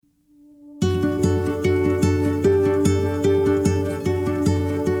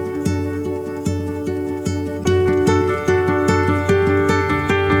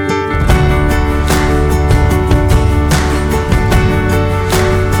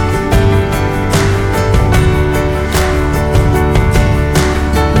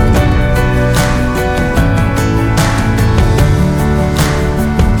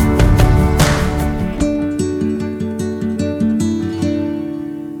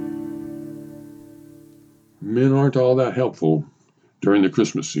Men aren't all that helpful during the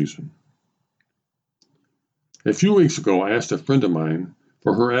Christmas season. A few weeks ago, I asked a friend of mine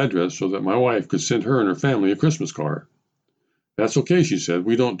for her address so that my wife could send her and her family a Christmas card. That's okay, she said.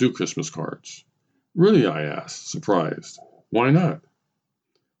 We don't do Christmas cards. Really, I asked, surprised. Why not?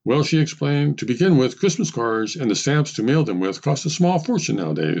 Well, she explained, to begin with, Christmas cards and the stamps to mail them with cost a small fortune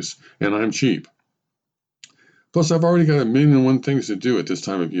nowadays, and I'm cheap. Plus, I've already got a million and one things to do at this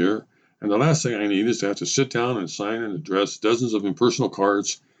time of year, and the last thing I need is to have to sit down and sign and address dozens of impersonal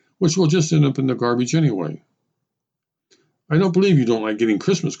cards, which will just end up in the garbage anyway. I don't believe you don't like getting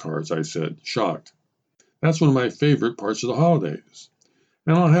Christmas cards, I said, shocked. That's one of my favorite parts of the holidays.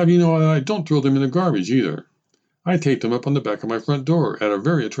 And I'll have you know that I don't throw them in the garbage either. I tape them up on the back of my front door at a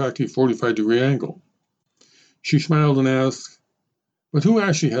very attractive 45-degree angle. She smiled and asked, but who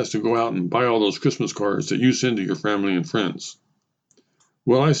actually has to go out and buy all those Christmas cards that you send to your family and friends?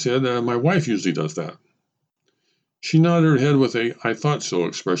 Well, I said, my wife usually does that. She nodded her head with a I thought so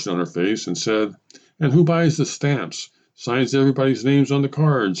expression on her face and said, and who buys the stamps, signs everybody's names on the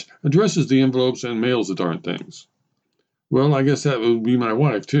cards, addresses the envelopes, and mails the darn things? Well, I guess that would be my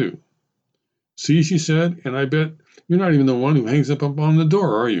wife, too. See, she said, and I bet you're not even the one who hangs up on the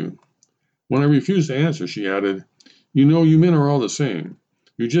door, are you? When I refused to answer, she added, you know, you men are all the same.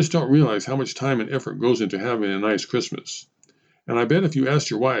 You just don't realize how much time and effort goes into having a nice Christmas. And I bet if you asked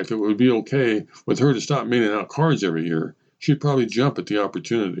your wife if it would be okay with her to stop mailing out cards every year, she'd probably jump at the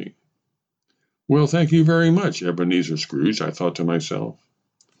opportunity. Well, thank you very much, Ebenezer Scrooge, I thought to myself.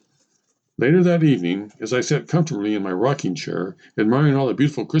 Later that evening, as I sat comfortably in my rocking chair, admiring all the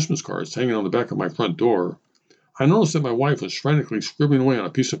beautiful Christmas cards hanging on the back of my front door, I noticed that my wife was frantically scribbling away on a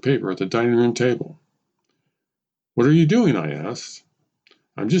piece of paper at the dining room table. What are you doing? I asked.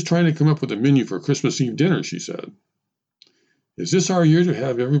 I'm just trying to come up with a menu for Christmas Eve dinner, she said. Is this our year to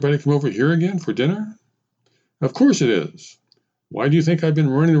have everybody come over here again for dinner? Of course it is. Why do you think I've been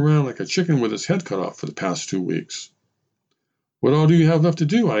running around like a chicken with its head cut off for the past 2 weeks? What all do you have left to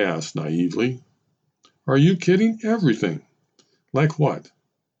do? I asked naively. Are you kidding? Everything. Like what?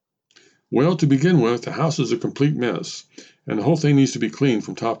 Well, to begin with, the house is a complete mess, and the whole thing needs to be cleaned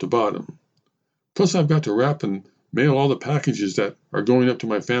from top to bottom. Plus, I've got to wrap and mail all the packages that are going up to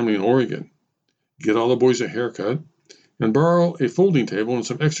my family in Oregon, get all the boys a haircut, and borrow a folding table and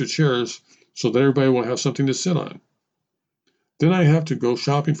some extra chairs so that everybody will have something to sit on. Then I have to go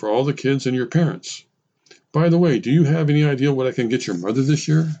shopping for all the kids and your parents. By the way, do you have any idea what I can get your mother this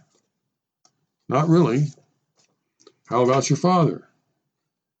year? Not really. How about your father?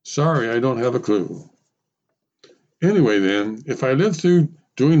 Sorry, I don't have a clue. Anyway then, if I live through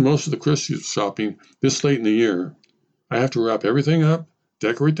doing most of the Christmas shopping this late in the year, I have to wrap everything up,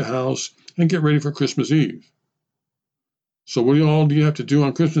 decorate the house, and get ready for Christmas Eve. So what all do you have to do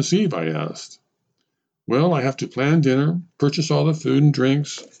on Christmas Eve? I asked. Well, I have to plan dinner, purchase all the food and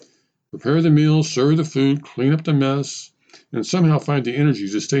drinks, prepare the meals, serve the food, clean up the mess, and somehow find the energy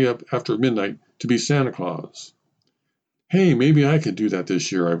to stay up after midnight to be Santa Claus. Hey, maybe I could do that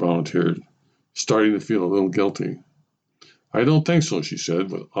this year, I volunteered, starting to feel a little guilty. I don't think so, she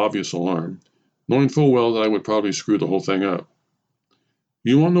said with obvious alarm, knowing full well that I would probably screw the whole thing up.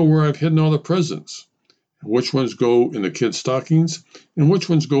 You won't know where I've hidden all the presents, which ones go in the kids' stockings, and which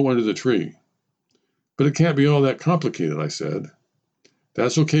ones go under the tree. But it can't be all that complicated, I said.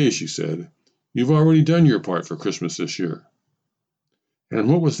 That's okay, she said. You've already done your part for Christmas this year. And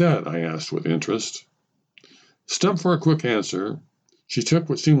what was that? I asked with interest. Stumped for a quick answer, she took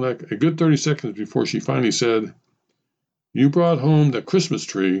what seemed like a good 30 seconds before she finally said, You brought home the Christmas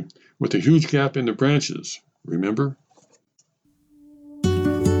tree with a huge gap in the branches, remember?